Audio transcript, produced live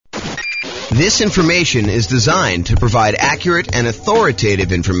This information is designed to provide accurate and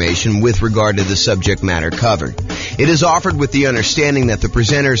authoritative information with regard to the subject matter covered. It is offered with the understanding that the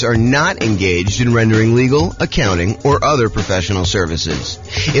presenters are not engaged in rendering legal, accounting, or other professional services.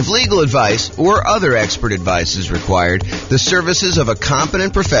 If legal advice or other expert advice is required, the services of a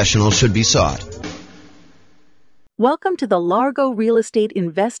competent professional should be sought. Welcome to the Largo Real Estate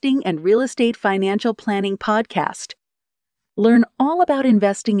Investing and Real Estate Financial Planning Podcast. Learn all about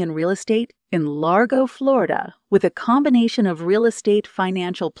investing in real estate in Largo, Florida, with a combination of real estate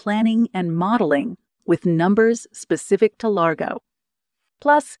financial planning and modeling with numbers specific to Largo.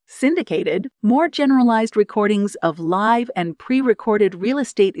 Plus, syndicated, more generalized recordings of live and pre-recorded real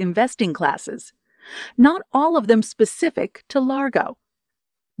estate investing classes, not all of them specific to Largo.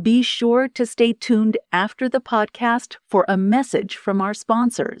 Be sure to stay tuned after the podcast for a message from our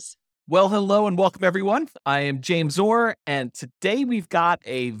sponsors. Well, hello and welcome, everyone. I am James Orr, and today we've got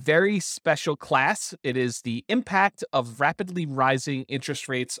a very special class. It is the impact of rapidly rising interest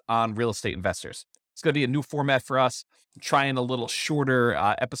rates on real estate investors. It's going to be a new format for us. I'm trying a little shorter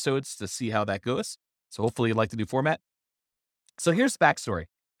episodes to see how that goes. So hopefully you like the new format. So here's the backstory.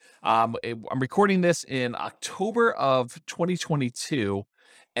 I'm recording this in October of 2022,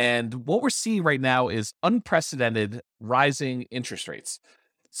 and what we're seeing right now is unprecedented rising interest rates.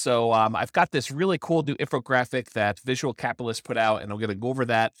 So I've got this really cool new infographic that Visual Capitalist put out, and I'm going to go over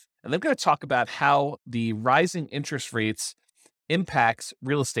that. And then I'm going to talk about how the rising interest rates impacts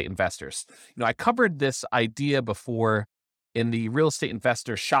real estate investors. You know, I covered this idea before in the Real Estate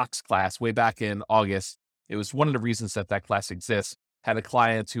Investor Shocks class way back in August. It was one of the reasons that class exists. Had a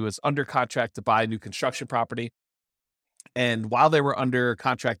client who was under contract to buy a new construction property. And while they were under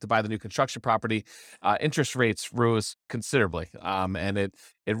contract to buy the new construction property, interest rates rose considerably. And it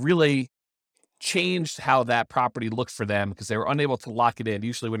really changed how that property looked for them because they were unable to lock it in.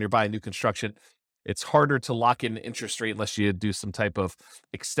 Usually when you're buying new construction, it's harder to lock in interest rate unless you do some type of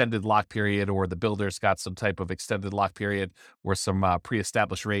extended lock period, or the builder's got some type of extended lock period or some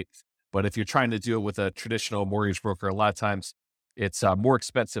pre-established rate. But if you're trying to do it with a traditional mortgage broker, a lot of times it's more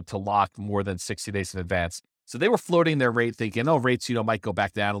expensive to lock more than 60 days in advance. So they were floating their rate thinking, oh, rates, might go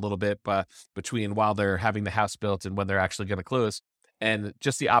back down a little bit between while they're having the house built and when they're actually going to close. And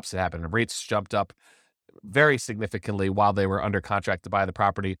just the opposite happened. Rates jumped up very significantly while they were under contract to buy the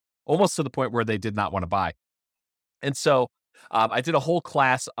property, almost to the point where they did not want to buy. And so I did a whole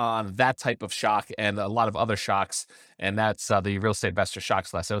class on that type of shock and a lot of other shocks. And that's the Real Estate Investor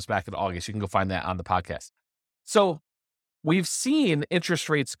Shocks class. That was back in August. You can go find that on the podcast. So we've seen interest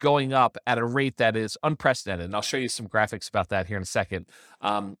rates going up at a rate that is unprecedented, and I'll show you some graphics about that here in a second.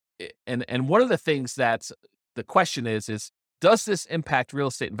 And one of the things that the question is does this impact real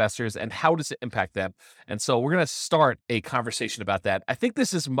estate investors, and how does it impact them? And so we're going to start a conversation about that. I think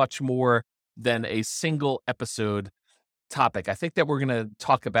this is much more than a single episode topic. I think that we're going to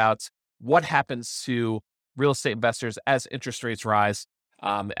talk about what happens to real estate investors as interest rates rise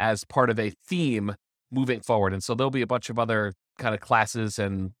as part of a theme moving forward. And so there'll be a bunch of other kind of classes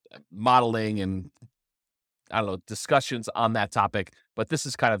and modeling and discussions on that topic, but this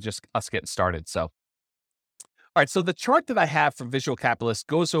is kind of just us getting started. So, all right. So the chart that I have from Visual Capitalist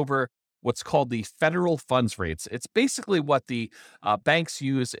goes over what's called the federal funds rates. It's basically what the banks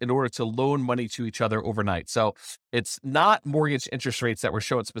use in order to loan money to each other overnight. So it's not mortgage interest rates that were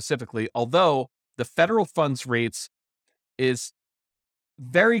shown specifically, although the federal funds rates is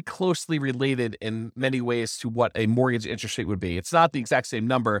very closely related in many ways to what a mortgage interest rate would be. It's not the exact same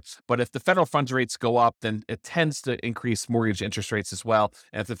number, but if the federal funds rates go up, then it tends to increase mortgage interest rates as well.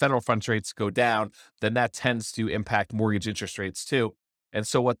 And if the federal funds rates go down, then that tends to impact mortgage interest rates too. And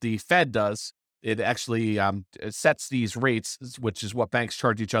so what the Fed does, it actually sets these rates, which is what banks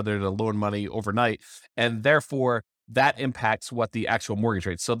charge each other to loan money overnight. And therefore, that impacts what the actual mortgage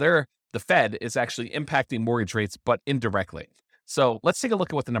rates. So the Fed is actually impacting mortgage rates, but indirectly. So let's take a look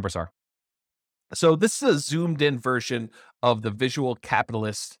at what the numbers are. So this is a zoomed in version of the Visual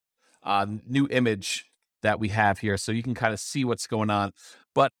Capitalist new image that we have here. So you can kind of see what's going on,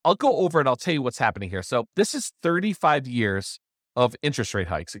 but I'll go over and I'll tell you what's happening here. So this is 35 years of interest rate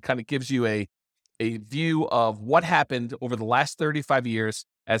hikes. It kind of gives you a view of what happened over the last 35 years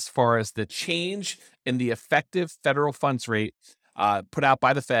as far as the change in the effective federal funds rate put out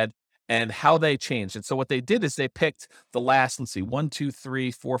by the Fed and how they changed. And so what they did is they picked the last, 1, 2,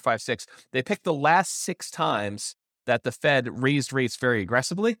 3, 4, 5, 6. They picked the last 6 times that the Fed raised rates very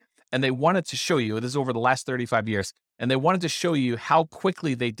aggressively. And they wanted to show you, this is over the last 35 years, and they wanted to show you how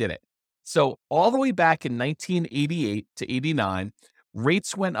quickly they did it. So all the way back in 1988 to 89,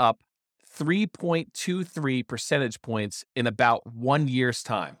 rates went up 3.23 percentage points in about 1 year's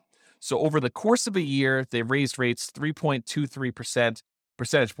time. So over the course of a year, they raised rates 3.23%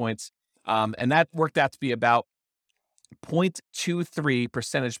 percentage points. And that worked out to be about 0.23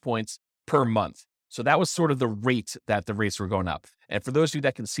 percentage points per month. So that was sort of the rate that the rates were going up. And for those of you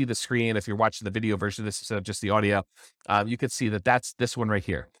that can see the screen, if you're watching the video version of this instead of just the audio, you can see that that's this one right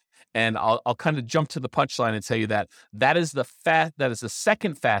here. And I'll kind of jump to the punchline and tell you that that is the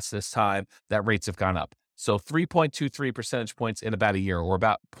second fastest time that rates have gone up. So 3.23 percentage points in about a year, or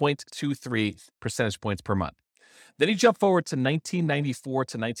about 0.23 percentage points per month. Then you jump forward to 1994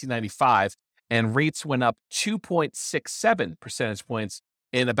 to 1995, and rates went up 2.67 percentage points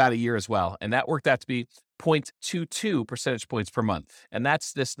in about a year as well. And that worked out to be 0.22 percentage points per month. And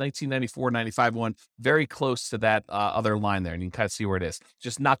that's this 1994-95 one, very close to that other line there. And you can kind of see where it is,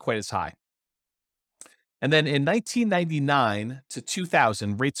 just not quite as high. And then in 1999 to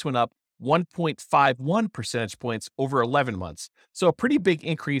 2000, rates went up 1.51 percentage points over 11 months. So a pretty big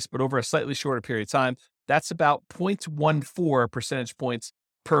increase, but over a slightly shorter period of time. That's about 0.14 percentage points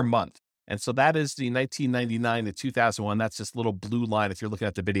per month. And so that is the 1999 to 2001. That's this little blue line if you're looking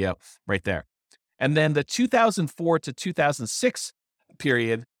at the video right there. And then the 2004 to 2006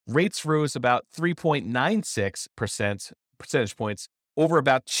 period, rates rose about 3.96 percentage points over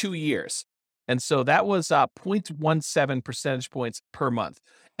about 2 years. And so that was 0.17 percentage points per month.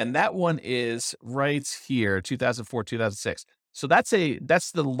 And that one is right here, 2004, 2006. So that's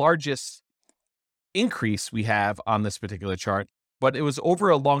the largest increase we have on this particular chart, but it was over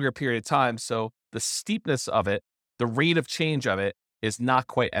a longer period of time. So the steepness of it, the rate of change of it, is not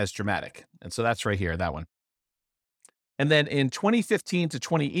quite as dramatic. And so that's right here, that one. And then in 2015 to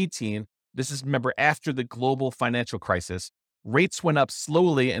 2018, this is, remember, after the global financial crisis, rates went up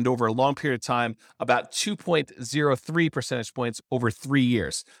slowly and over a long period of time, about 2.03 percentage points over 3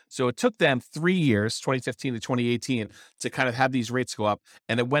 years. So it took them 3 years, 2015 to 2018, to kind of have these rates go up.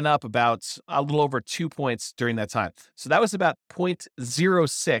 And it went up about a little over 2 points during that time. So that was about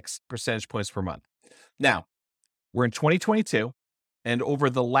 0.06 percentage points per month. Now, we're in 2022, and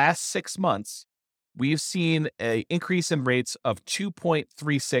over the last 6 months, we've seen an increase in rates of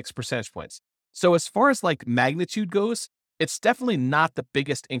 2.36 percentage points. So as far as like magnitude goes, it's definitely not the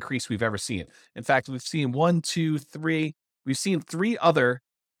biggest increase we've ever seen. In fact, we've seen we've seen 3 other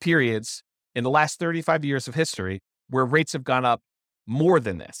periods in the last 35 years of history where rates have gone up more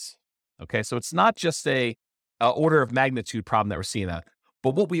than this. Okay, so it's not just a order of magnitude problem that we're seeing that.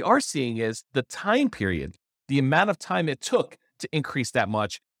 But what we are seeing is the time period, the amount of time it took to increase that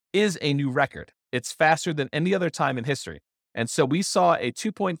much, is a new record. It's faster than any other time in history. And so we saw a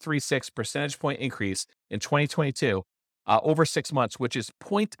 2.36 percentage point increase in 2022 over 6 months, which is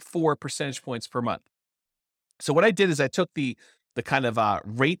 0.4 percentage points per month. So what I did is I took the kind of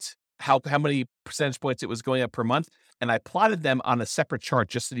rate, how many percentage points it was going up per month, and I plotted them on a separate chart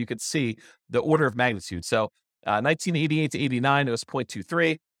just so you could see the order of magnitude. So 1988 to 89, it was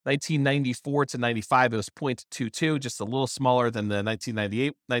 0.23. 1994 to 95, it was 0.22, just a little smaller than the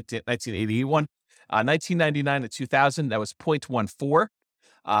 1988 one. 1999 to 2000, that was 0.14.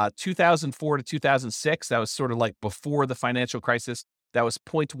 2004 to 2006, that was sort of like before the financial crisis, that was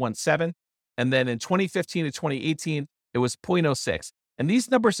 0.17. And then in 2015 to 2018, it was 0.06. And these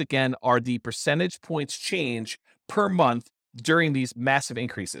numbers, again, are the percentage points change per month during these massive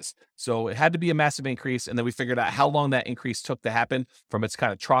increases. So it had to be a massive increase. And then we figured out how long that increase took to happen from its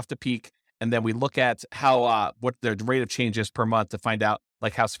kind of trough to peak. And then we look at how, what the rate of change is per month to find out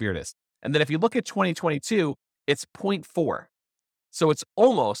like how severe it is. And then if you look at 2022, it's 0.4. So it's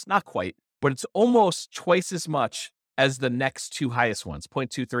almost, not quite, but it's almost twice as much as the next 2 highest ones,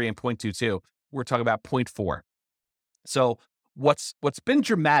 0.23 and 0.22. We're talking about 0.4. So what's been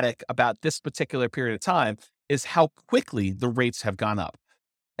dramatic about this particular period of time is how quickly the rates have gone up.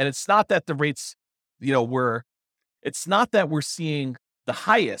 And it's not that the rates, it's not that we're seeing the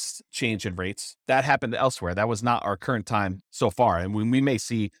highest change in rates. That happened elsewhere. That was not our current time so far. And we may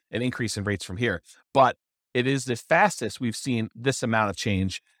see an increase in rates from here, but it is the fastest we've seen this amount of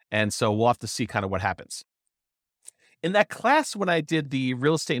change. And so we'll have to see kind of what happens. In that class, when I did the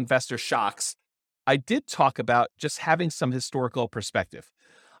real estate investor shocks, I did talk about just having some historical perspective.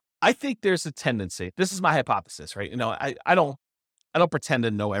 I think there's a tendency, this is my hypothesis, right? I don't pretend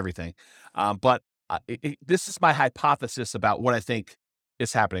to know everything, but this is my hypothesis about what I think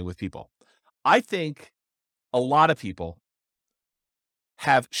is happening with people. I think a lot of people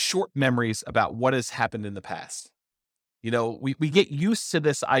have short memories about what has happened in the past. We get used to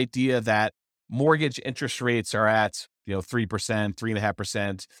this idea that mortgage interest rates are at, 3%,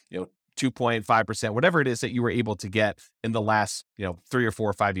 3.5%, 2.5%, whatever it is that you were able to get in the last, 3 or 4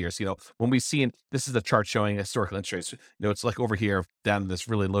 or 5 years. When we've seen, this is a chart showing historical interest rates, it's like over here down in this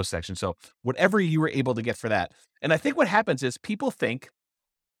really low section. So whatever you were able to get for that. And I think what happens is people think,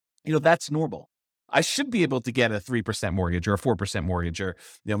 that's normal. I should be able to get a 3% mortgage or a 4% mortgage or,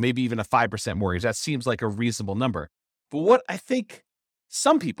 maybe even a 5% mortgage. That seems like a reasonable number. But what I think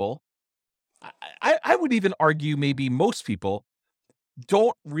some people, I would even argue maybe most people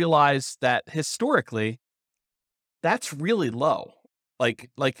don't realize that historically that's really low. Like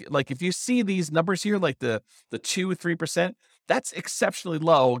if you see these numbers here, like the 2-3%, that's exceptionally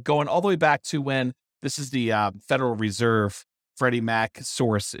low, going all the way back to when this is the Federal Reserve. Freddie Mac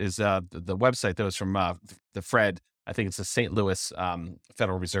source is the website that was from the Fred. I think it's the St. Louis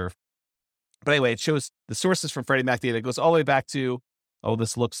Federal Reserve. But anyway, it shows the sources from Freddie Mac data. It goes all the way back to,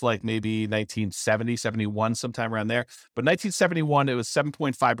 this looks like maybe 1970, 71, sometime around there. But 1971, it was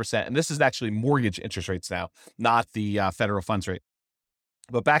 7.5%. And this is actually mortgage interest rates now, not the federal funds rate.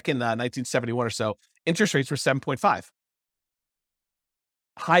 But back in 1971 or so, interest rates were 7.5,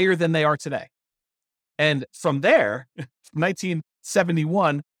 higher than they are today. And from there,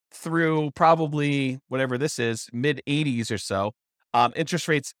 1971 through probably whatever this is, mid 80s or so, interest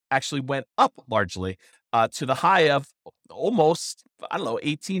rates actually went up largely to the high of almost,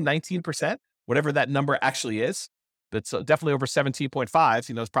 18, 19%, whatever that number actually is. It's definitely over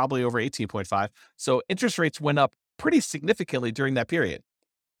 17.5, it's probably over 18.5. So interest rates went up pretty significantly during that period.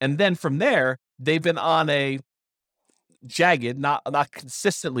 And then from there, they've been on a jagged, not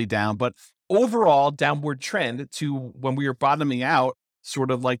consistently down, but overall downward trend to when we were bottoming out, sort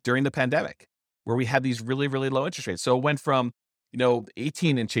of like during the pandemic, where we had these really, really low interest rates. So it went from,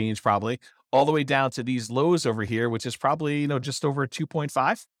 18 and change probably all the way down to these lows over here, which is probably, just over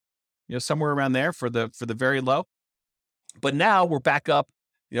 2.5, somewhere around there for the very low. But now we're back up,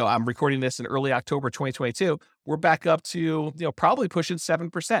 I'm recording this in early October, 2022. We're back up to, probably pushing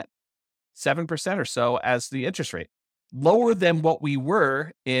 7% or so as the interest rate. Lower than what we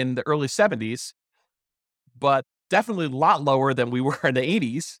were in the early 70s, but definitely a lot lower than we were in the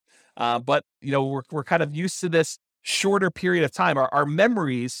 80s. But, we're kind of used to this shorter period of time. Our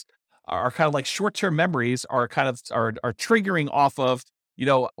memories are kind of like short-term memories are kind of are triggering off of,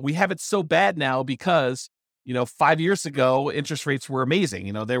 we have it so bad now because, 5 years ago, interest rates were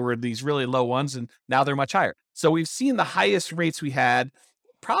amazing. There were these really low ones and now they're much higher. So we've seen the highest rates we had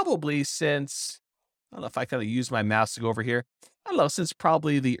probably since, I don't know if I kind of use my mouse to go over here. I don't know, since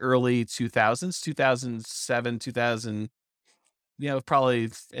probably the early 2000s, 2007, 2000, probably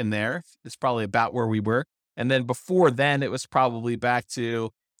in there. It's probably about where we were. And then before then, it was probably back to,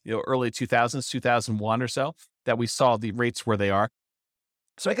 early 2000s, 2001 or so that we saw the rates where they are.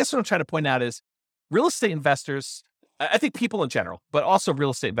 So I guess what I'm trying to point out is real estate investors, I think people in general, but also real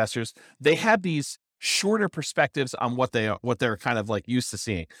estate investors, they have these shorter perspectives on what they're kind of like used to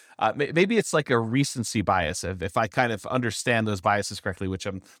seeing. Maybe it's like a recency bias if I kind of understand those biases correctly, which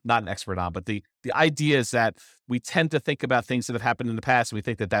I'm not an expert on. But the idea is that we tend to think about things that have happened in the past and we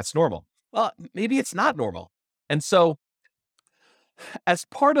think that that's normal. Well, maybe it's not normal. And so as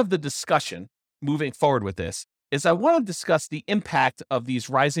part of the discussion moving forward with this is I want to discuss the impact of these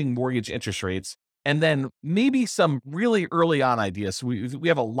rising mortgage interest rates. And then maybe some really early on ideas. We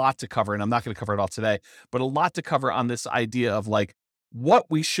have a lot to cover, and I'm not going to cover it all today, but a lot to cover on this idea of like what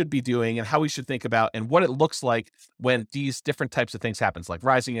we should be doing and how we should think about and what it looks like when these different types of things happens, like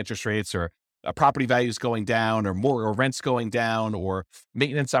rising interest rates or property values going down or more or rents going down or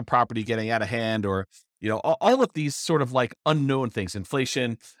maintenance on property getting out of hand or, all of these sort of like unknown things,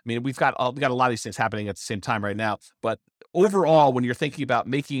 inflation. I mean, we got a lot of these things happening at the same time right now, but overall, when you're thinking about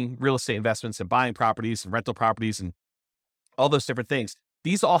making real estate investments and buying properties and rental properties and all those different things,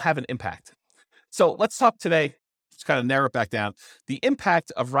 these all have an impact. So let's talk today, just kind of narrow it back down, the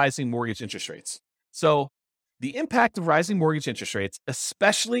impact of rising mortgage interest rates. So the impact of rising mortgage interest rates,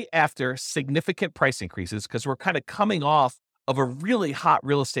 especially after significant price increases, because we're kind of coming off of a really hot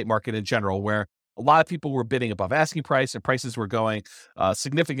real estate market in general, where a lot of people were bidding above asking price and prices were going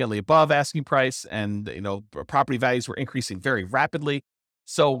significantly above asking price. And, property values were increasing very rapidly.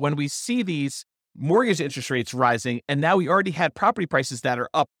 So when we see these mortgage interest rates rising, and now we already had property prices that are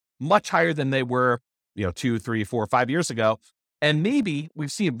up much higher than they were, 2, 3, 4, 5 years ago. And maybe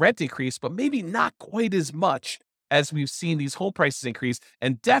we've seen rent increase, but maybe not quite as much as we've seen these home prices increase,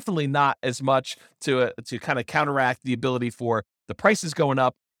 and definitely not as much to kind of counteract the ability for the prices going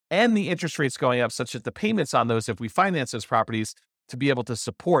up and the interest rates going up, such that the payments on those, if we finance those properties, to be able to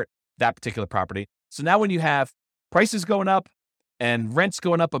support that particular property. So now when you have prices going up and rents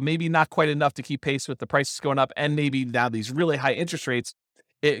going up, but maybe not quite enough to keep pace with the prices going up, and maybe now these really high interest rates,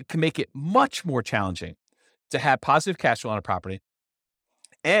 it can make it much more challenging to have positive cash flow on a property.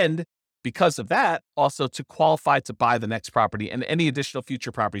 And because of that, also to qualify to buy the next property and any additional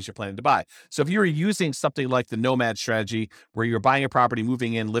future properties you're planning to buy. So if you were using something like the nomad strategy, where you're buying a property,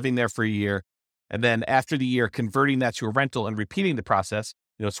 moving in, living there for a year, and then after the year, converting that to a rental and repeating the process,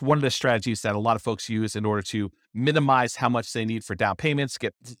 it's one of the strategies that a lot of folks use in order to minimize how much they need for down payments,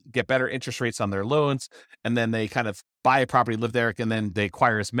 get better interest rates on their loans, and then they kind of buy a property, live there, and then they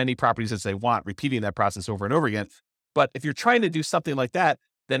acquire as many properties as they want, repeating that process over and over again. But if you're trying to do something like that,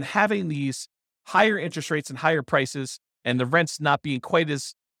 then having these higher interest rates and higher prices and the rents not being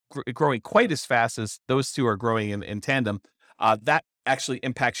growing quite as fast as those two are growing in tandem, that actually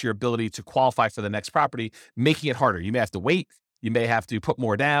impacts your ability to qualify for the next property, making it harder. You may have to wait. You may have to put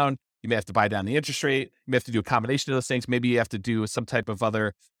more down. You may have to buy down the interest rate. You may have to do a combination of those things. Maybe you have to do some type of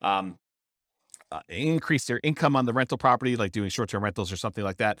other increase their income on the rental property, like doing short-term rentals or something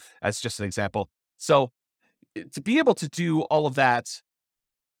like that, as just an example. So to be able to do all of that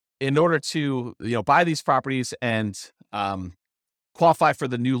in order to buy these properties and qualify for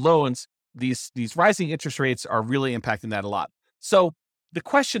the new loans, these rising interest rates are really impacting that a lot. So the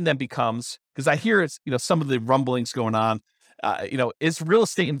question then becomes, because I hear some of the rumblings going on, is real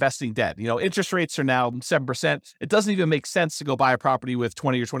estate investing dead? Interest rates are now 7%. It doesn't even make sense to go buy a property with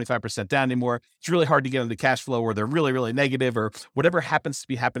 20 or 25% down anymore. It's really hard to get into cash flow, or they're really, really negative, or whatever happens to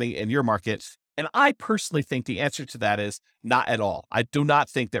be happening in your market. And I personally think the answer to that is not at all. I do not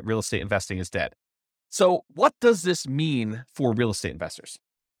think that real estate investing is dead. So what does this mean for real estate investors?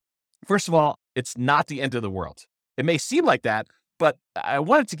 First of all, it's not the end of the world. It may seem like that, but I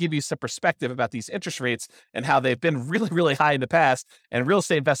wanted to give you some perspective about these interest rates and how they've been really, really high in the past. And real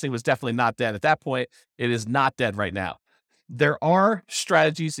estate investing was definitely not dead at that point. It is not dead right now. There are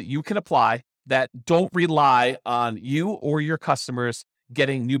strategies that you can apply that don't rely on you or your customers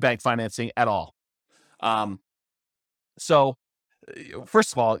getting new bank financing at all. So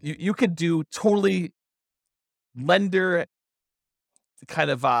first of all, you could do totally lender kind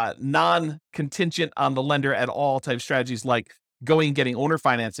of non-contingent on the lender at all type strategies, like going and getting owner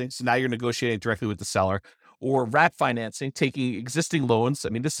financing. So now you're negotiating directly with the seller, or wrap financing, taking existing loans. I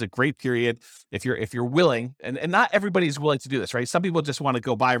mean, this is a great period if you're willing, and not everybody's willing to do this, right? Some people just want to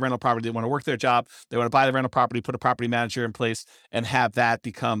go buy a rental property. They want to work their job. They want to buy the rental property, put a property manager in place, and have that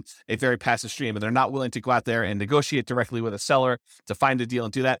become a very passive stream. And they're not willing to go out there and negotiate directly with a seller to find a deal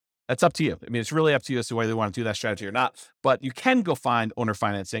and do that. That's up to you. I mean, it's really up to you as to whether they want to do that strategy or not. But you can go find owner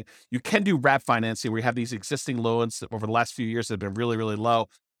financing. You can do wrap financing, where you have these existing loans that over the last few years have been really, really low.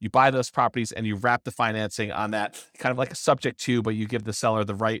 You buy those properties and you wrap the financing on that, kind of like a subject to, but you give the seller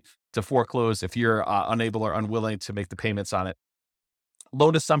the right to foreclose if you're unable or unwilling to make the payments on it.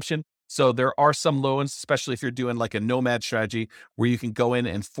 Loan assumption. So there are some loans, especially if you're doing like a nomad strategy, where you can go in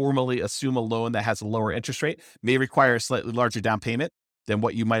and formally assume a loan that has a lower interest rate, may require a slightly larger down payment than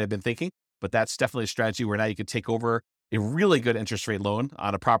what you might have been thinking. But that's definitely a strategy where now you can take over a really good interest rate loan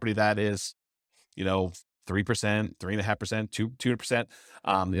on a property that is, 3%, 3.5%,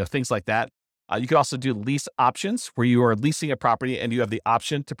 2%, things like that. You could also do lease options, where you are leasing a property and you have the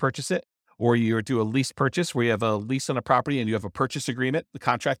option to purchase it, or you do a lease purchase where you have a lease on a property and you have a purchase agreement, the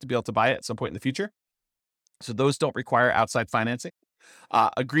contract to be able to buy it at some point in the future. So those don't require outside financing.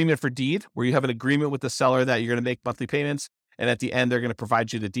 Agreement for deed, where you have an agreement with the seller that you're going to make monthly payments, and at the end, they're going to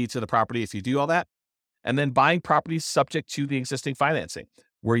provide you the deed to the property if you do all that. And then buying properties subject to the existing financing,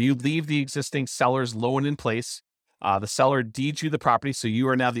 where you leave the existing seller's loan in place. The seller deeds you the property, so you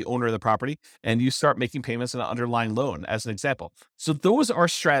are now the owner of the property, and you start making payments on an underlying loan, as an example. So those are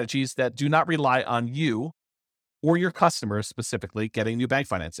strategies that do not rely on you or your customers specifically getting new bank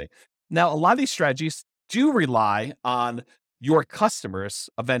financing. Now, a lot of these strategies do rely on your customers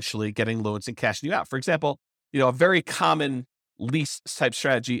eventually getting loans and cashing you out. For example, a very common lease type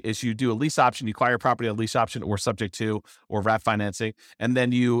strategy is you do a lease option, you acquire property on lease option or subject to, or wrap financing, and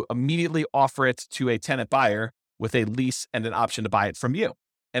then you immediately offer it to a tenant buyer with a lease and an option to buy it from you.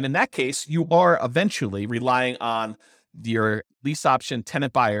 And in that case, you are eventually relying on your lease option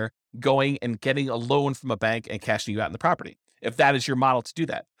tenant buyer going and getting a loan from a bank and cashing you out in the property, if that is your model to do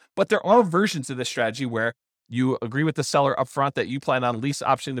that. But there are versions of this strategy where you agree with the seller upfront that you plan on lease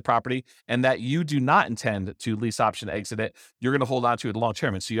optioning the property and that you do not intend to lease option exit it. You're going to hold on to it long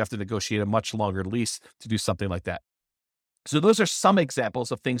term. And so you have to negotiate a much longer lease to do something like that. So those are some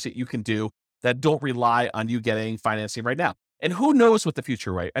examples of things that you can do that don't rely on you getting financing right now. And who knows what the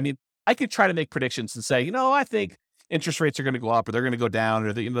future, right? I mean, I could try to make predictions and say, I think interest rates are going to go up, or they're going to go down,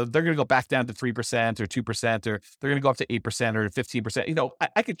 or they're going to go back down to 3% or 2%, or they're going to go up to 8% or 15%.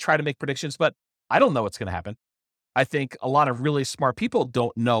 I could try to make predictions, but I don't know what's going to happen. I think a lot of really smart people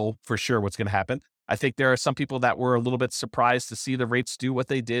don't know for sure what's going to happen. I think there are some people that were a little bit surprised to see the rates do what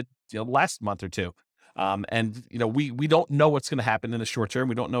they did, last month or two. And we don't know what's going to happen in the short term.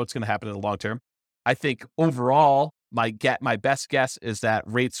 We don't know what's going to happen in the long term. I think overall, my best guess is that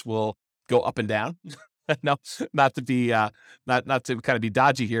rates will go up and down. No, not to be not to kind of be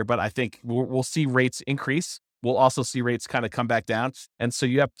dodgy here, but I think we'll see rates increase. We'll also see rates kind of come back down, and so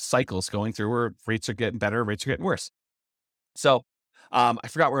you have cycles going through where rates are getting better, rates are getting worse. So I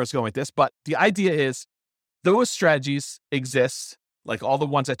forgot where I was going with this, but the idea is those strategies exist, like all the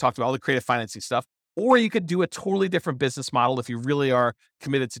ones I talked about, all the creative financing stuff. Or you could do a totally different business model if you really are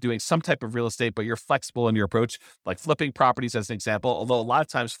committed to doing some type of real estate, but you're flexible in your approach, like flipping properties as an example. Although a lot of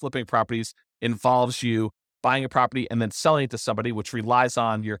times flipping properties involves you buying a property and then selling it to somebody, which relies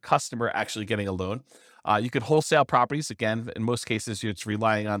on your customer actually getting a loan. You could wholesale properties. Again, in most cases, it's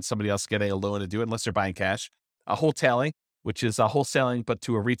relying on somebody else getting a loan to do it, unless they're buying cash. Wholetailing, which is wholesaling, but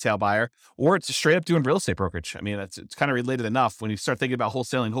to a retail buyer, or it's straight up doing real estate brokerage. I mean, it's kind of related enough. When you start thinking about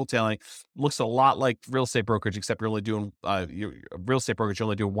wholetailing looks a lot like real estate brokerage, except you're only doing real estate brokerage. You're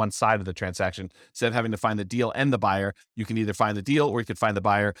only doing one side of the transaction. Instead of having to find the deal and the buyer, you can either find the deal or you could find the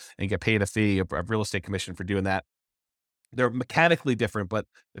buyer and get paid a fee, a real estate commission for doing that. They're mechanically different, but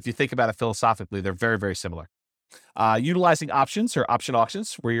if you think about it philosophically, they're very, very similar. Utilizing options or option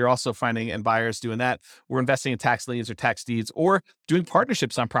auctions, where you're also finding and buyers doing that. We're investing in tax liens or tax deeds, or doing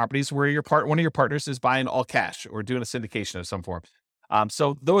partnerships on properties where one of your partners is buying all cash or doing a syndication of some form.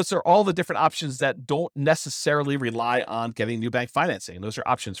 So those are all the different options that don't necessarily rely on getting new bank financing. Those are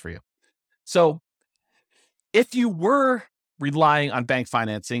options for you. So if you were relying on bank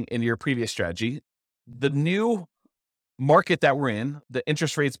financing in your previous strategy, the new market that we're in, the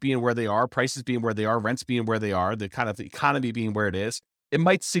interest rates being where they are, prices being where they are, rents being where they are, the kind of the economy being where it is, it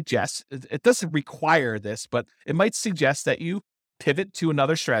might suggest, it doesn't require this, but it might suggest that you pivot to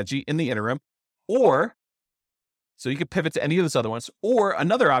another strategy in the interim, or so you could pivot to any of those other ones, or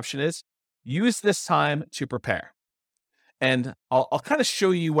another option is use this time to prepare. And I'll kind of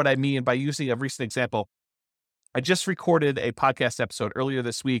show you what I mean by using a recent example. I just recorded a podcast episode earlier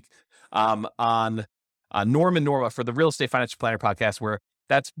this week on Norm and Norma for the Real Estate Financial Planner podcast, where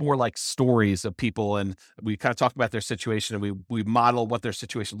that's more like stories of people. And we kind of talk about their situation and we model what their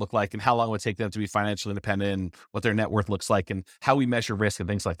situation looked like and how long it would take them to be financially independent and what their net worth looks like and how we measure risk and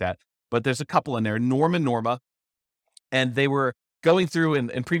things like that. But there's a couple in there, Norm and Norma, and they were going through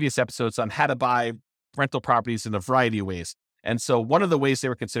in previous episodes on how to buy rental properties in a variety of ways. And so one of the ways they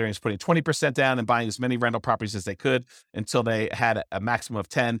were considering is putting 20% down and buying as many rental properties as they could until they had a maximum of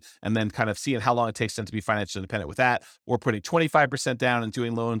 10, and then kind of seeing how long it takes them to be financially independent with that, or putting 25% down and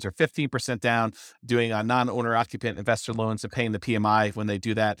doing loans, or 15% down, doing non-owner occupant investor loans and paying the PMI when they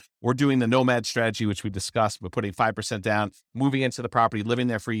do that, or doing the nomad strategy, which we discussed, but putting 5% down, moving into the property, living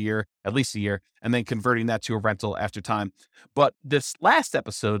there for a year, at least a year, and then converting that to a rental after time. But this last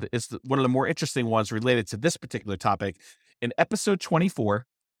episode is one of the more interesting ones related to this particular topic. In episode 24,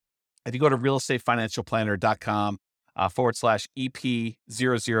 if you go to realestatefinancialplanner.com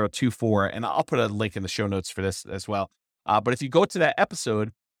 /EP0024, and I'll put a link in the show notes for this as well. But if you go to that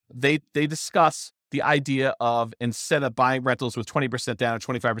episode, they discuss the idea of, instead of buying rentals with 20% down or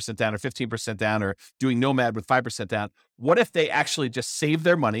 25% down or 15% down, or doing nomad with 5% down, what if they actually just save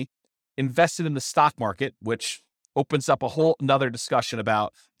their money, invested in the stock market, which opens up a whole another discussion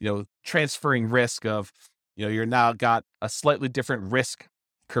about, transferring risk of, you're now got a slightly different risk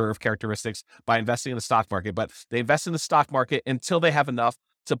curve characteristics by investing in the stock market, but they invest in the stock market until they have enough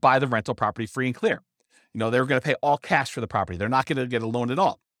to buy the rental property free and clear. They're going to pay all cash for the property. They're not going to get a loan at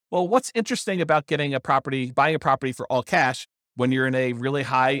all. Well, what's interesting about buying a property for all cash when you're in a really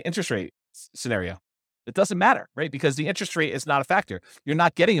high interest rate scenario? It doesn't matter, right? Because the interest rate is not a factor. You're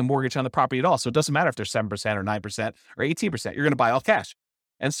not getting a mortgage on the property at all. So it doesn't matter if they're 7% or 9% or 18%. You're going to buy all cash.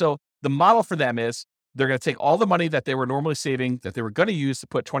 And so the model for them is, they're going to take all the money that they were normally saving, that they were going to use to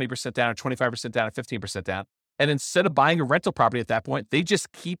put 20% down or 25% down or 15% down. And instead of buying a rental property at that point, they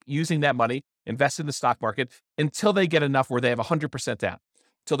just keep using that money, invest in the stock market until they get enough where they have 100% down,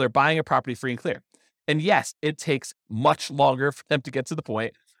 until they're buying a property free and clear. And yes, it takes much longer for them to get to the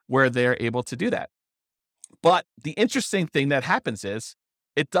point where they're able to do that. But the interesting thing that happens is,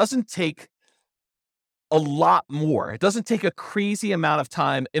 it doesn't take a lot more. It doesn't take a crazy amount of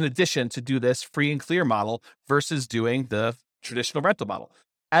time in addition to do this free and clear model versus doing the traditional rental model.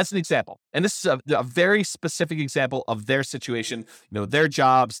 As an example, and this is a very specific example of their situation, their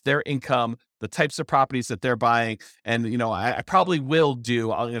jobs, their income, the types of properties that they're buying. And, I probably will I'm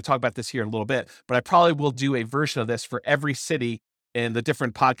going to talk about this here in a little bit, but I probably will do a version of this for every city in the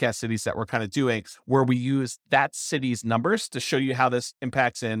different podcast cities that we're kind of doing, where we use that city's numbers to show you how this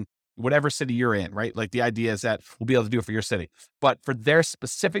impacts in whatever city you're in, right? Like the idea is that we'll be able to do it for your city, but for their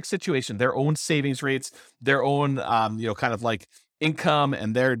specific situation, their own savings rates, their own, kind of like income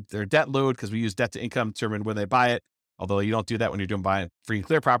and their debt load, because we use debt to income to determine when they buy it. Although you don't do that when you're doing buying free and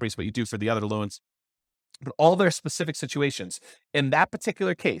clear properties, but you do for the other loans. But all their specific situations. In that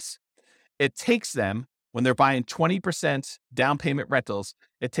particular case, it takes them, when they're buying 20% down payment rentals,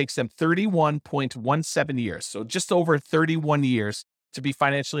 it takes them 31.17 years. So just over 31 years to be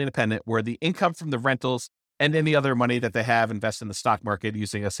financially independent, where the income from the rentals and any other money that they have invest in the stock market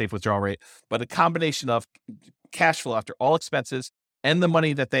using a safe withdrawal rate, but a combination of cash flow after all expenses and the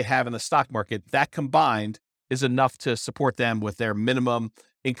money that they have in the stock market, that combined is enough to support them with their minimum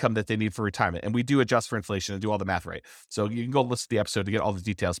income that they need for retirement. And we do adjust for inflation and do all the math right. So you can go listen to the episode to get all the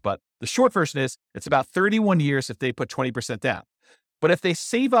details. But the short version is it's about 31 years if they put 20% down. But if they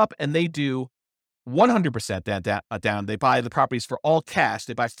save up and they do 100% down, they buy the properties for all cash,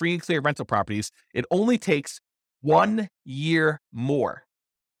 they buy free and clear rental properties, it only takes 1 year more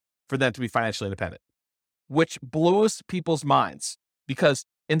for them to be financially independent, which blows people's minds, because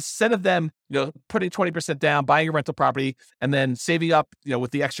instead of them, putting 20% down, buying a rental property, and then saving up,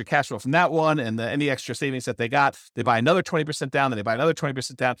 with the extra cash flow from that one and any extra savings that they got, they buy another 20% down, then they buy another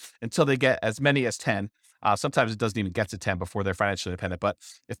 20% down until they get as many as 10. Sometimes it doesn't even get to 10 before they're financially independent. But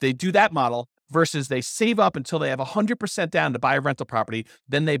if they do that model versus they save up until they have 100% down to buy a rental property,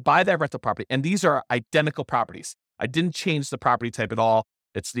 then they buy that rental property. And these are identical properties. I didn't change the property type at all.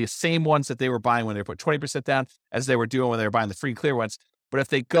 It's the same ones that they were buying when they put 20% down as they were doing when they were buying the free and clear ones. But if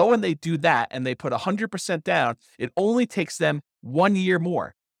they go and they do that and they put 100% down, it only takes them 1 year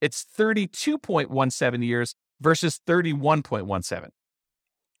more. It's 32.17 years versus 31.17,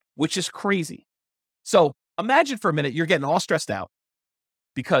 which is crazy. So imagine for a minute, you're getting all stressed out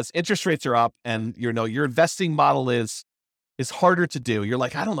because interest rates are up and your investing model is harder to do. You're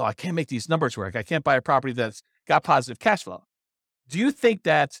like, I don't know, I can't make these numbers work. I can't buy a property that's got positive cash flow. Do you think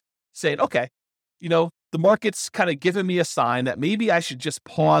that saying, okay, the market's kind of giving me a sign that maybe I should just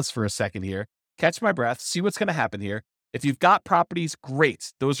pause for a second here, catch my breath, see what's going to happen here. If you've got properties,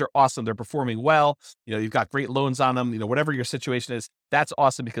 great. Those are awesome. They're performing well. You've got great loans on them. Whatever your situation is, that's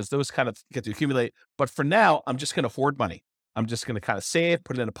awesome because those kind of get to accumulate. But for now, I'm just going to hoard money. I'm just going to kind of save,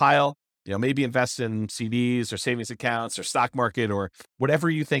 put it in a pile, maybe invest in CDs or savings accounts or stock market or whatever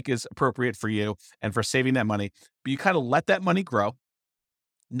you think is appropriate for you and for saving that money. But you kind of let that money grow,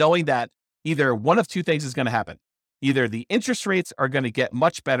 knowing that either one of two things is going to happen. Either the interest rates are going to get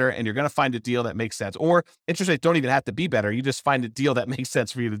much better and you're going to find a deal that makes sense, or interest rates don't even have to be better. You just find a deal that makes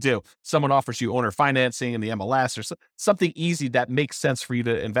sense for you to do. Someone offers you owner financing in the MLS or something easy that makes sense for you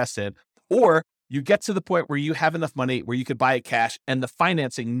to invest in. Or you get to the point where you have enough money where you could buy it cash and the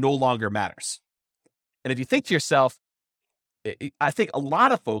financing no longer matters. And if you think to yourself, I think a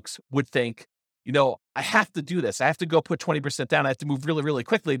lot of folks would think, I have to do this. I have to go put 20% down. I have to move really, really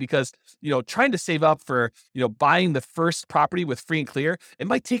quickly because, trying to save up for, buying the first property with free and clear, it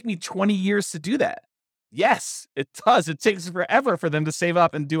might take me 20 years to do that. Yes, it does. It takes forever for them to save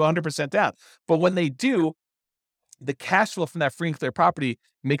up and do 100% down. But when they do, the cash flow from that free and clear property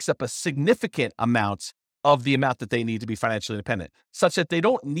makes up a significant amount of the amount that they need to be financially independent, such that they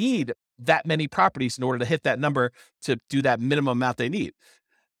don't need that many properties in order to hit that number to do that minimum amount they need.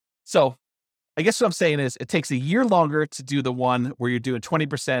 So I guess what I'm saying is it takes a year longer to do the one where you're doing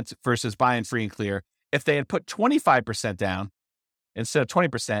 20% versus buying free and clear. If they had put 25% down instead of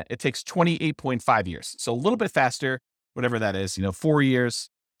 20%, it takes 28.5 years. So a little bit faster, whatever that is, 4 years,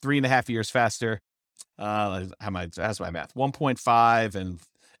 3.5 years faster. How's my math? 1.5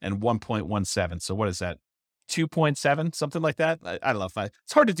 and 1.17. So what is that? 2.7, something like that. I don't know.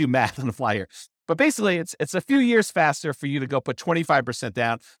 It's hard to do math on the fly here. But basically, it's a few years faster for you to go put 25%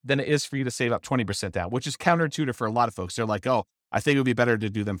 down than it is for you to save up 20% down, which is counterintuitive for a lot of folks. They're like, oh, I think it would be better to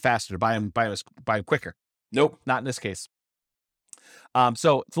do them faster, to buy them quicker. Nope, not in this case.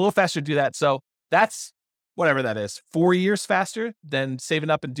 So it's a little faster to do that. So that's whatever that is, 4 years faster than saving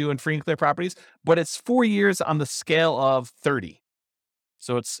up and doing free and clear properties, but it's 4 years on the scale of 30.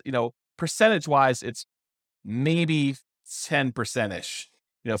 So it's, percentage-wise, it's maybe 10%-ish.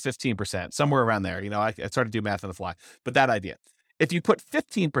 15%, somewhere around there. It's hard to do math on the fly, but that idea. If you put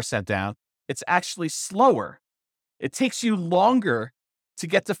 15% down, it's actually slower. It takes you longer to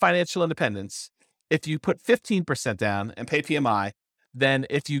get to financial independence if you put 15% down and pay PMI than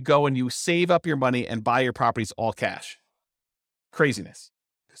if you go and you save up your money and buy your properties all cash. Craziness.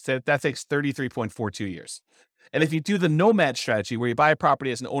 So that takes 33.42 years. And if you do the nomad strategy where you buy a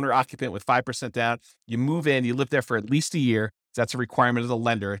property as an owner occupant with 5% down, you move in, you live there for at least a year, That's a requirement of the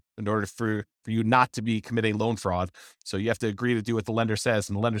lender in order for you not to be committing loan fraud. So you have to agree to do what the lender says.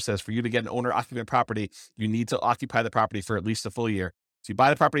 And the lender says for you to get an owner-occupant property, you need to occupy the property for at least a full year. So you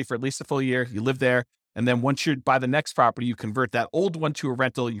buy the property for at least a full year, you live there, and then once you buy the next property, you convert that old one to a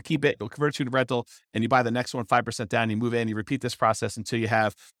rental, you keep it, you'll convert it to a rental, and you buy the next one 5% down, you move in, you repeat this process until you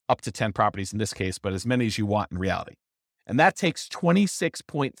have up to 10 properties in this case, but as many as you want in reality. And that takes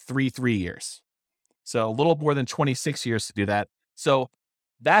 26.33 years. So a little more than 26 years to do that. So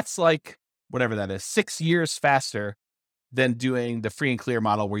that's like, whatever that is, 6 years faster than doing the free and clear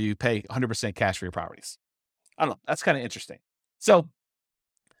model where you pay 100% cash for your properties. I don't know. That's kind of interesting. So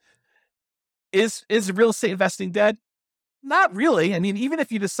is real estate investing dead? Not really. I mean, even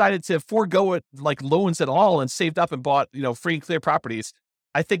if you decided to forego it, like loans at all, and saved up and bought, free and clear properties,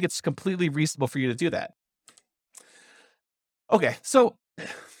 I think it's completely reasonable for you to do that. Okay. So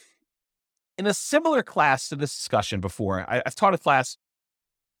in a similar class to this discussion before, I've taught a class.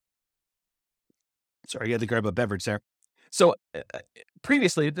 Sorry, I had to grab a beverage there. So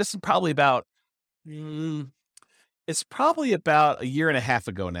previously, this is probably about, it's probably about a year and a half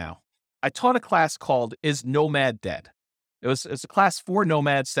ago now. I taught a class called Is Nomad Dead? It was a class for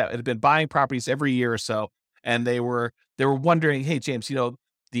nomads that had been buying properties every year or so. And they were wondering, hey, James,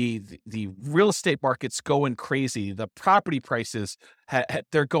 the real estate market's going crazy. The property prices,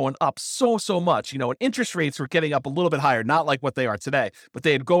 they're going up so much, and interest rates were getting up a little bit higher, not like what they are today, but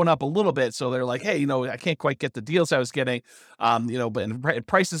they had gone up a little bit. So they're like, hey, I can't quite get the deals I was getting, but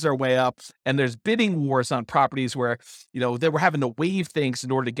prices are way up. And there's bidding wars on properties where, they were having to waive things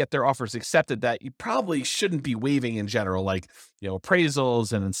in order to get their offers accepted that you probably shouldn't be waiving in general, like,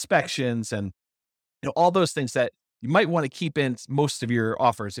 appraisals and inspections and, all those things that you might want to keep in most of your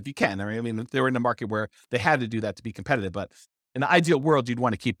offers if you can. I mean, they were in a market where they had to do that to be competitive, but in the ideal world, you'd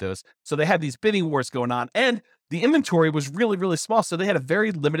want to keep those. So they had these bidding wars going on, and the inventory was really, really small. So they had a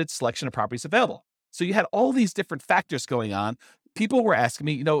very limited selection of properties available. So you had all these different factors going on. People were asking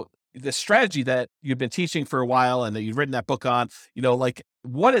me, the strategy that you've been teaching for a while and that you've written that book on, like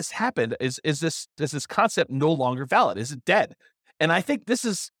what has happened? Is this concept no longer valid? Is it dead? And I think this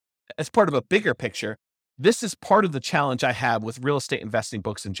is, as part of a bigger picture, this is part of the challenge I have with real estate investing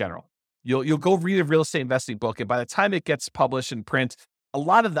books in general. You'll go read a real estate investing book, and by the time it gets published in print, a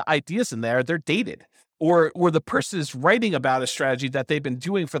lot of the ideas in there, they're dated, or the person is writing about a strategy that they've been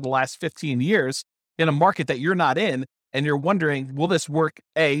doing for the last 15 years in a market that you're not in, and you're wondering, will this work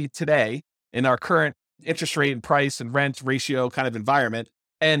today in our current interest rate and price and rent ratio kind of environment,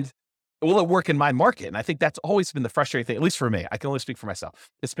 and will it work in my market? And I think that's always been the frustrating thing, at least for me. I can only speak for myself.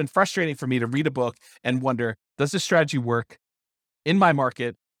 It's been frustrating for me to read a book and wonder, does this strategy work in my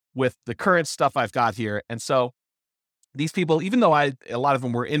market with the current stuff I've got here? And so these people, even though a lot of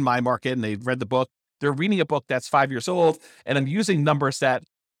them were in my market and they read the book, they're reading a book that's 5 years old, and I'm using numbers that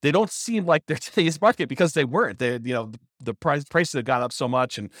they don't seem like they're today's market because they weren't. The prices had gone up so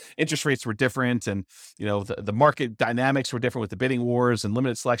much, and interest rates were different, and the market dynamics were different with the bidding wars and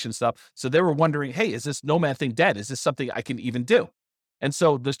limited selection stuff. So they were wondering, hey, is this nomad thing dead? Is this something I can even do? And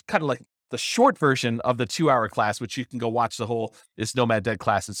so there's kind of like the short version of the 2-hour class, which you can go watch the whole Is Nomad Dead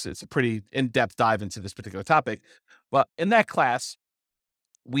class. It's a pretty in-depth dive into this particular topic. But in that class,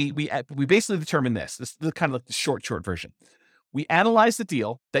 we basically determine this. This is kind of like the short version. We analyze the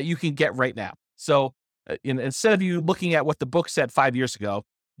deal that you can get right now. So instead of you looking at what the book said 5 years ago,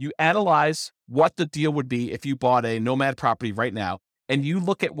 you analyze what the deal would be if you bought a nomad property right now, and you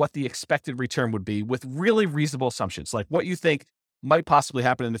look at what the expected return would be with really reasonable assumptions, like what you think might possibly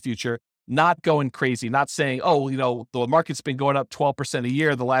happen in the future, not going crazy, not saying, oh, the market's been going up 12% a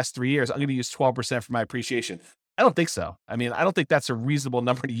year the last 3 years. I'm going to use 12% for my appreciation. I don't think so. I mean, I don't think that's a reasonable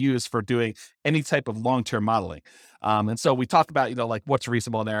number to use for doing any type of long-term modeling. And so we talk about, like what's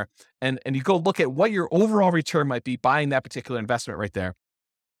reasonable in there, and you go look at what your overall return might be buying that particular investment right there.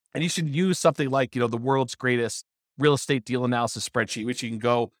 And you should use something like, the world's greatest real estate deal analysis spreadsheet, which you can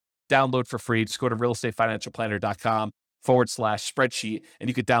go download for free. Just go to realestatefinancialplanner.com/spreadsheet, and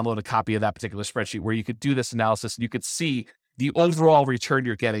you could download a copy of that particular spreadsheet where you could do this analysis, and you could see the overall return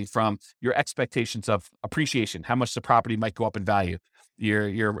you're getting from your expectations of appreciation, how much the property might go up in value,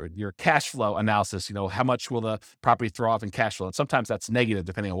 your cash flow analysis, how much will the property throw off in cash flow? And sometimes that's negative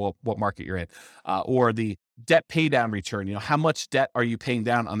depending on what market you're in, or the debt pay down return, how much debt are you paying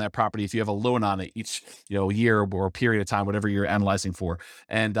down on that property if you have a loan on it each, year or period of time, whatever you're analyzing for.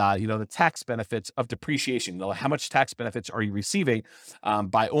 And, the tax benefits of depreciation, how much tax benefits are you receiving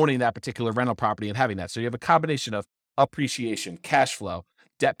by owning that particular rental property and having that? So you have a combination of appreciation, cash flow,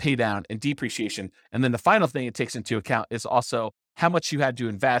 debt pay down, and depreciation. And then the final thing it takes into account is also how much you had to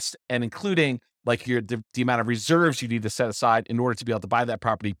invest, and including like the amount of reserves you need to set aside in order to be able to buy that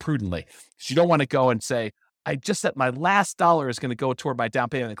property prudently. Because you don't want to go and say, I just set my last dollar is going to go toward my down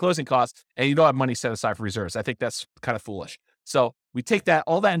payment and closing costs, and you don't have money set aside for reserves. I think that's kind of foolish. So we take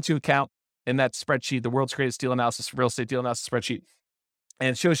all that into account in that spreadsheet, the world's greatest deal analysis, real estate deal analysis spreadsheet, and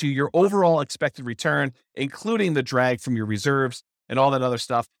it shows you your overall expected return, including the drag from your reserves and all that other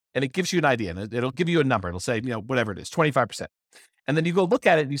stuff. And it gives you an idea, and it'll give you a number. It'll say, whatever it is, 25%. And then you go look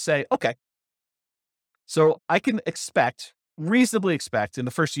at it and you say, okay, so I can reasonably expect in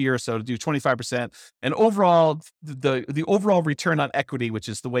the first year or so to do 25%. And overall, the overall return on equity, which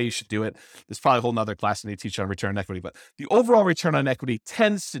is the way you should do it. There's probably a whole nother class that they teach on return on equity, but the overall return on equity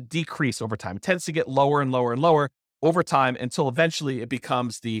tends to decrease over time. It tends to get lower and lower and lower over time until eventually it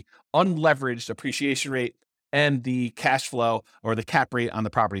becomes the unleveraged appreciation rate and the cash flow or the cap rate on the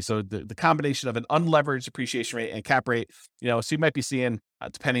property. So the combination of an unleveraged appreciation rate and cap rate, so you might be seeing,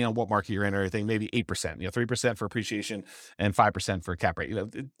 depending on what market you're in or everything, maybe 8%, 3% for appreciation and 5% for cap rate.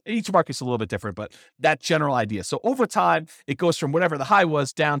 Each market's a little bit different, but that general idea. So over time, it goes from whatever the high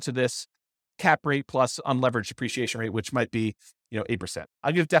was down to this cap rate plus unleveraged appreciation rate, which might be 8%.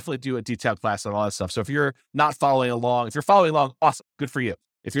 I'm going to definitely do a detailed class on all that stuff. So if you're not following along, awesome, good for you.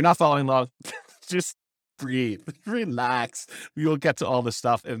 If you're not following along, just breathe, relax. We will get to all this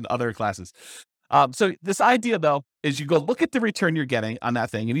stuff in other classes. So this idea though, is you go look at the return you're getting on that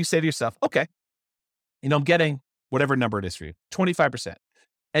thing and you say to yourself, okay, I'm getting whatever number it is for you, 25%.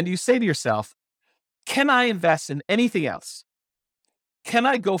 And you say to yourself, can I invest in anything else? Can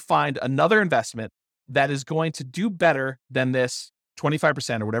I go find another investment that is going to do better than this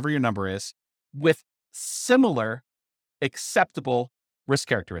 25% or whatever your number is with similar acceptable risk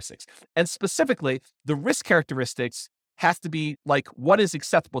characteristics? And specifically, the risk characteristics have to be like what is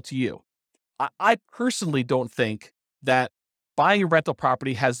acceptable to you. I personally don't think that buying a rental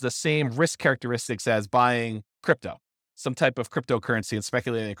property has the same risk characteristics as buying crypto, some type of cryptocurrency and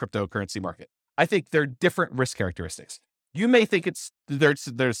speculating in a cryptocurrency market. I think they're different risk characteristics. You may think they're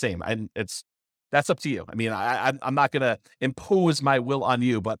the same, and that's up to you. I mean, I'm not going to impose my will on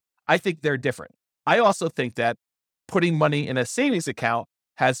you, but I think they're different. I also think that putting money in a savings account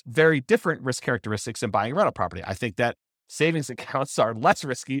has very different risk characteristics than buying a rental property. I think that savings accounts are less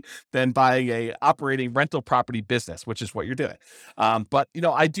risky than buying a operating rental property business, which is what you're doing. But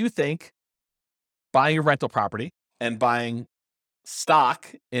I do think buying a rental property and buying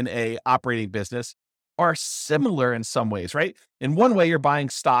stock in a operating business are similar in some ways, right? In one way, you're buying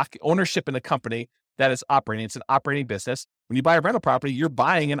stock, ownership in a company that is operating. It's an operating business. When you buy a rental property, you're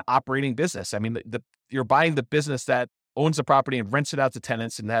buying an operating business. I mean, you're buying the business that owns the property and rents it out to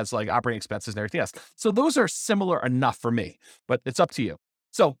tenants and has like operating expenses and everything else. So those are similar enough for me, but it's up to you.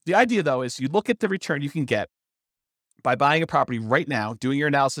 So the idea though is you look at the return you can get by buying a property right now, doing your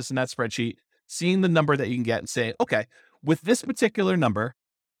analysis in that spreadsheet, seeing the number that you can get and saying, okay, with this particular number,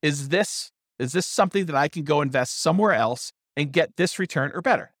 is this something that I can go invest somewhere else and get this return or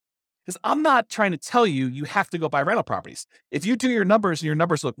better? Because I'm not trying to tell you have to go buy rental properties. If you do your numbers and your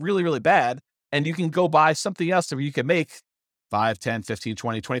numbers look really, really bad, and you can go buy something else where you can make 5, 10, 15,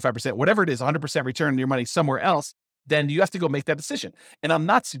 20, 25%, whatever it is, 100% return on your money somewhere else, then you have to go make that decision. And I'm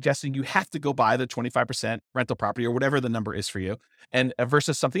not suggesting you have to go buy the 25% rental property or whatever the number is for you and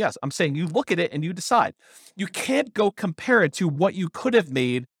versus something else. I'm saying you look at it and you decide. You can't go compare it to what you could have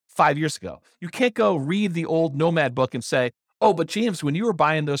made 5 years ago. You can't go read the old Nomad book and say, oh, but James, when you were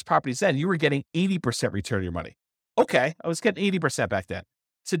buying those properties then, you were getting 80% return on your money. Okay, I was getting 80% back then.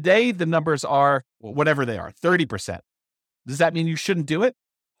 Today, the numbers are whatever they are, 30%. Does that mean you shouldn't do it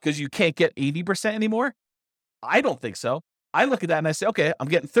because you can't get 80% anymore? I don't think so. I look at that and I say, okay, I'm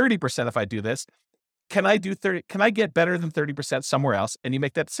getting 30% if I do this. Can I do 30? Can I get better than 30% somewhere else? And you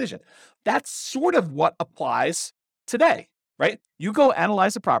make that decision. That's sort of what applies today, right? You go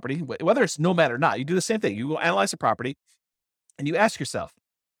analyze a property, whether it's Nomad or not, you do the same thing. You go analyze a property and you ask yourself,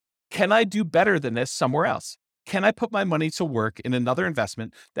 can I do better than this somewhere else? Can I put my money to work in another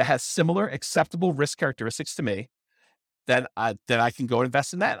investment that has similar acceptable risk characteristics to me that I can go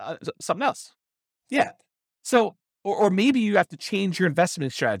invest in that, something else? Yeah. So, or maybe you have to change your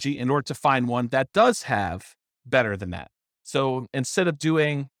investment strategy in order to find one that does have better than that. So instead of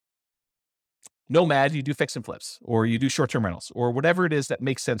doing Nomad, you do fix and flips, or you do short-term rentals, or whatever it is that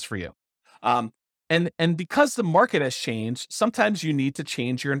makes sense for you. And because the market has changed, sometimes you need to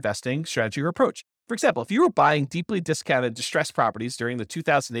change your investing strategy or approach. For example, if you were buying deeply discounted distressed properties during the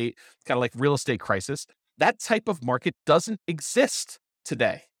 2008 kind of like real estate crisis, that type of market doesn't exist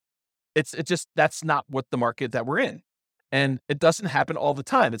today. It's just, that's not what the market that we're in. And it doesn't happen all the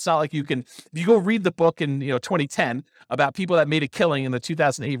time. It's not like if you go read the book in 2010 about people that made a killing in the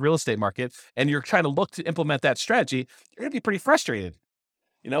 2008 real estate market, and you're trying to look to implement that strategy, you're going to be pretty frustrated.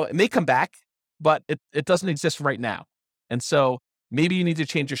 It may come back, but it doesn't exist right now. And so maybe you need to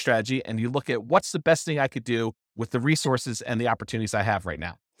change your strategy and you look at what's the best thing I could do with the resources and the opportunities I have right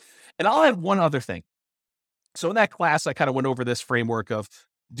now. And I'll add one other thing. So in that class, I kind of went over this framework of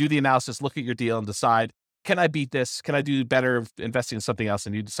do the analysis, look at your deal and decide, can I beat this? Can I do better investing in something else?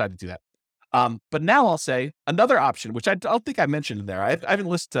 And you decide to do that. But now I'll say another option, which I don't think I mentioned in there. I haven't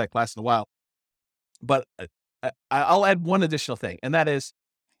listened to that class in a while, but I'll add one additional thing, and that is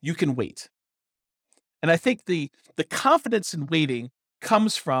you can wait. And I think the confidence in waiting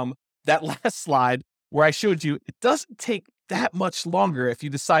comes from that last slide where I showed you it doesn't take that much longer if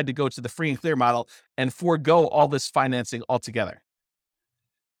you decide to go to the free and clear model and forego all this financing altogether.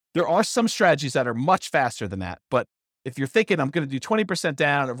 There are some strategies that are much faster than that, but if you're thinking I'm going to do 20%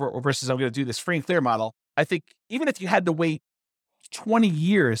 down versus I'm going to do this free and clear model, I think even if you had to wait 20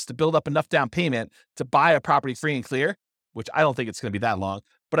 years to build up enough down payment to buy a property free and clear, which I don't think it's going to be that long,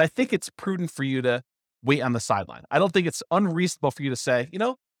 but I think it's prudent for you to wait on the sideline. I don't think it's unreasonable for you to say,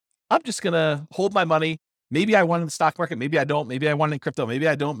 I'm just going to hold my money. Maybe I want it in the stock market. Maybe I don't. Maybe I want it in crypto. Maybe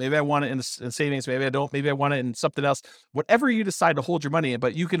I don't. Maybe I want it in savings. Maybe I don't. Maybe I want it in something else. Whatever you decide to hold your money in,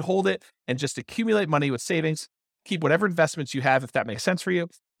 but you can hold it and just accumulate money with savings, keep whatever investments you have, if that makes sense for you,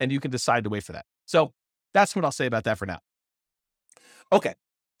 and you can decide to wait for that. So that's what I'll say about that for now. Okay.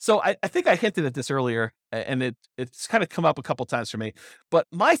 So I think I hinted at this earlier, and it's kind of come up a couple times for me, but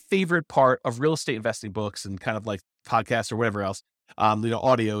my favorite part of real estate investing books and kind of like podcasts or whatever else,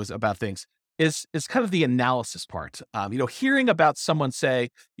 audios about things is kind of the analysis part. Hearing about someone say,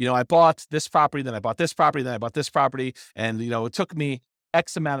 I bought this property, then I bought this property, then I bought this property. And, it took me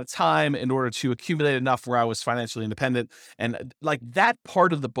X amount of time in order to accumulate enough where I was financially independent. And like that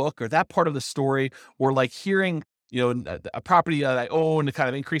part of the book or that part of the story, or like hearing, a property that I own kind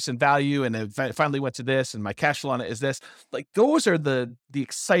of increase in value and it finally went to this and my cash flow on it is this, like those are the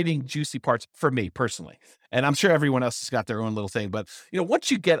exciting, juicy parts for me personally. And I'm sure everyone else has got their own little thing, but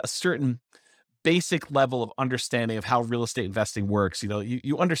once you get a certain basic level of understanding of how real estate investing works,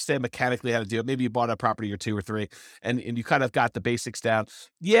 you understand mechanically how to do it. Maybe you bought a property or two or three and you kind of got the basics down.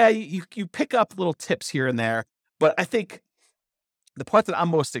 Yeah, you pick up little tips here and there, but I think the part that I'm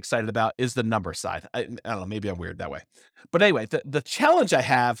most excited about is the number side. I don't know, maybe I'm weird that way. But anyway, the challenge I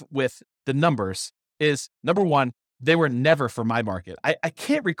have with the numbers is, number one, they were never for my market. I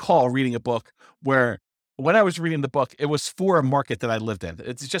can't recall reading a book where when I was reading the book, it was for a market that I lived in.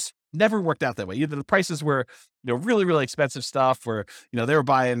 It's just never worked out that way. Either the prices were, really, really expensive stuff, or, they were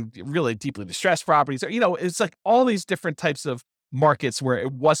buying really deeply distressed properties, or, it's like all these different types of markets where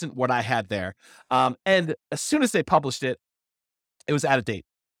it wasn't what I had there. And as soon as they published it, it was out of date.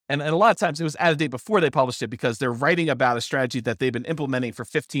 And a lot of times it was out of date before they published it because they're writing about a strategy that they've been implementing for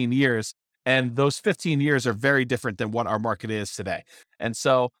 15 years. And those 15 years are very different than what our market is today. And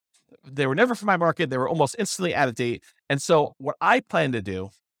so they were never for my market. They were almost instantly out of date. And so what I plan to do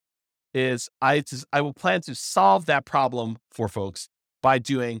is I will plan to solve that problem for folks by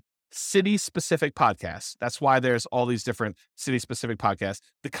doing city-specific podcasts. That's why there's all these different city-specific podcasts.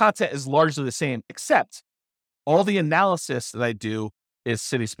 The content is largely the same, except all the analysis that I do is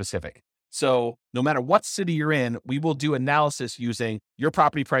city-specific. So no matter what city you're in, we will do analysis using your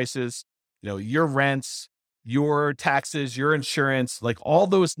property prices, your rents, your taxes, your insurance, like all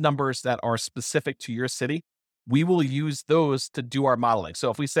those numbers that are specific to your city. We will use those to do our modeling. So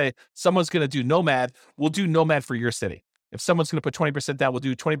if we say someone's going to do Nomad, we'll do Nomad for your city. If someone's going to put 20% down, we'll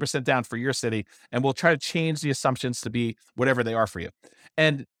do 20% down for your city, and we'll try to change the assumptions to be whatever they are for you.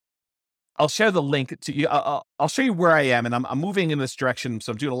 And I'll share the link to you. I'll show you where I am, and I'm moving in this direction.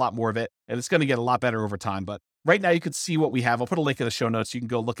 So I'm doing a lot more of it, and it's going to get a lot better over time. But right now you can see what we have. I'll put a link in the show notes. You can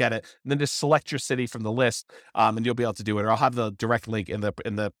go look at it and then just select your city from the list, and you'll be able to do it. Or I'll have the direct link in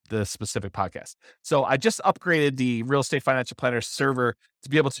the specific podcast. So I just upgraded the Real Estate Financial Planner server to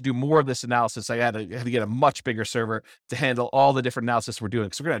be able to do more of this analysis. I had to get a much bigger server to handle all the different analysis we're doing.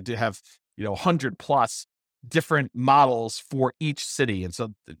 Because we're going to have 100 plus different models for each city. And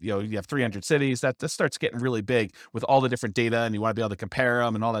so, you have 300 cities that starts getting really big with all the different data, and you want to be able to compare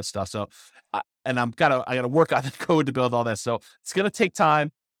them and all that stuff. So, I gotta work on the code to build all that. So it's going to take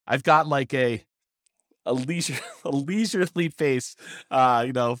time. I've got like a leisurely pace,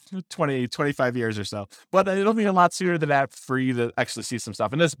 20, 25 years or so, but it'll be a lot sooner than that for you to actually see some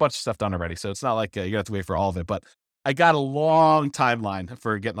stuff. And there's a bunch of stuff done already. So it's not like you have to wait for all of it, but I got a long timeline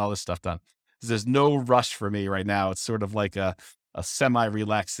for getting all this stuff done. There's no rush for me right now. It's sort of like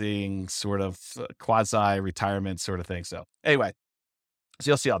semi-relaxing sort of quasi-retirement sort of thing. So anyway,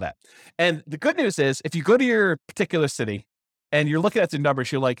 so you'll see all that. And the good news is if you go to your particular city and you're looking at the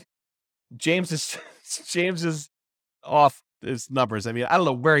numbers, you're like, James is off his numbers. I mean, I don't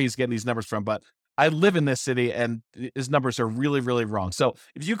know where he's getting these numbers from, but I live in this city and his numbers are really, really wrong. So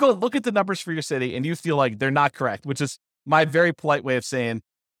if you go look at the numbers for your city and you feel like they're not correct, which is my very polite way of saying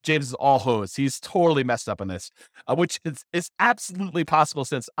James is all hose. He's totally messed up on this, which is absolutely possible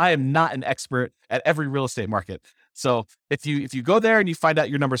since I am not an expert at every real estate market. So if you go there and you find out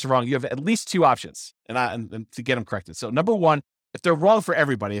your numbers are wrong, you have at least two options and to get them corrected. So number one, if they're wrong for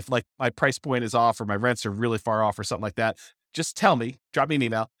everybody, if like my price point is off or my rents are really far off or something like that, just tell me, drop me an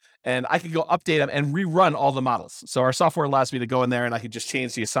email, and I can go update them and rerun all the models. So our software allows me to go in there and I can just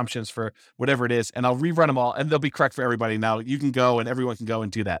change the assumptions for whatever it is, and I'll rerun them all and they'll be correct for everybody. Now you can go and everyone can go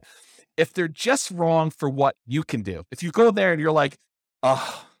and do that. If they're just wrong for what you can do, if you go there and you're like,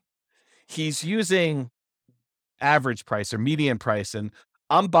 oh, he's using average price or median price, and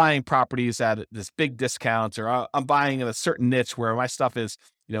I'm buying properties at this big discount, or I'm buying in a certain niche where my stuff is,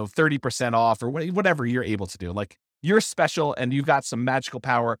 30% off or whatever you're able to do. Like you're special and you've got some magical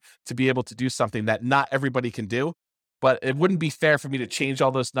power to be able to do something that not everybody can do. But it wouldn't be fair for me to change all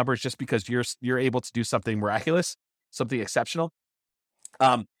those numbers just because you're able to do something miraculous, something exceptional.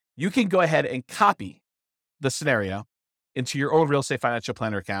 You can go ahead and copy the scenario into your own real estate financial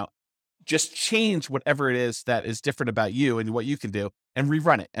planner account. Just change whatever it is that is different about you and what you can do and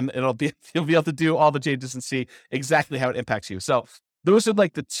rerun it. And you'll be able to do all the changes and see exactly how it impacts you. So those are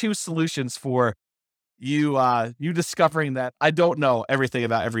like the two solutions for you discovering that I don't know everything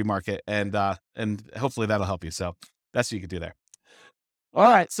about every market, and hopefully that'll help you. So that's what you can do there. All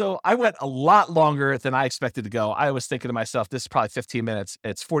right. So I went a lot longer than I expected to go. I was thinking to myself, this is probably 15 minutes.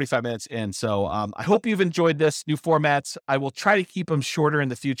 It's 45 minutes in. So I hope you've enjoyed this new formats. I will try to keep them shorter in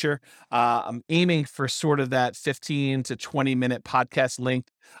the future. I'm aiming for sort of that 15 to 20 minute podcast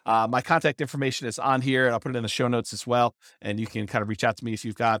length. My contact information is on here, and I'll put it in the show notes as well. And you can kind of reach out to me if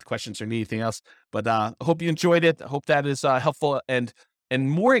you've got questions or need anything else. But I hope you enjoyed it. I hope that is helpful and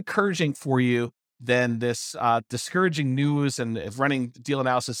more encouraging for you than this discouraging news and running deal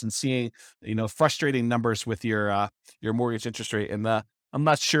analysis and seeing, frustrating numbers with your mortgage interest rate. And I'm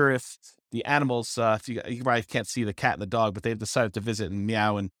not sure if the animals, if you probably can't see the cat and the dog, but they've decided to visit and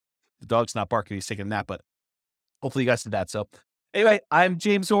meow, and the dog's not barking, he's taking a nap, but hopefully you guys did that. So anyway, I'm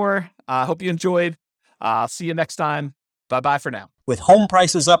James Orr. I hope you enjoyed. I'll see you next time. Bye-bye for now. With home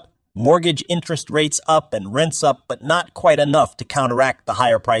prices up, mortgage interest rates up, and rents up, but not quite enough to counteract the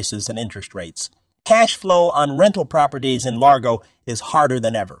higher prices and interest rates, cash flow on rental properties in Largo is harder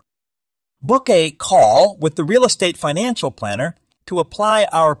than ever. Book a call with the Real Estate Financial Planner to apply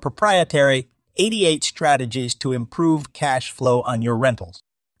our proprietary 88 strategies to improve cash flow on your rentals.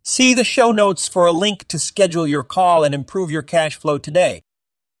 See the show notes for a link to schedule your call and improve your cash flow today.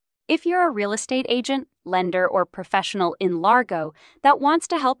 If you're a real estate agent, lender, or professional in Largo that wants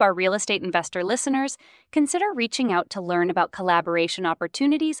to help our real estate investor listeners, consider reaching out to learn about collaboration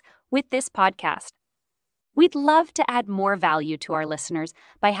opportunities with this podcast. We'd love to add more value to our listeners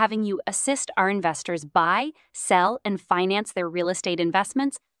by having you assist our investors buy, sell, and finance their real estate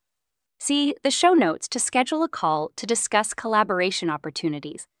investments. See the show notes to schedule a call to discuss collaboration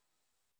opportunities.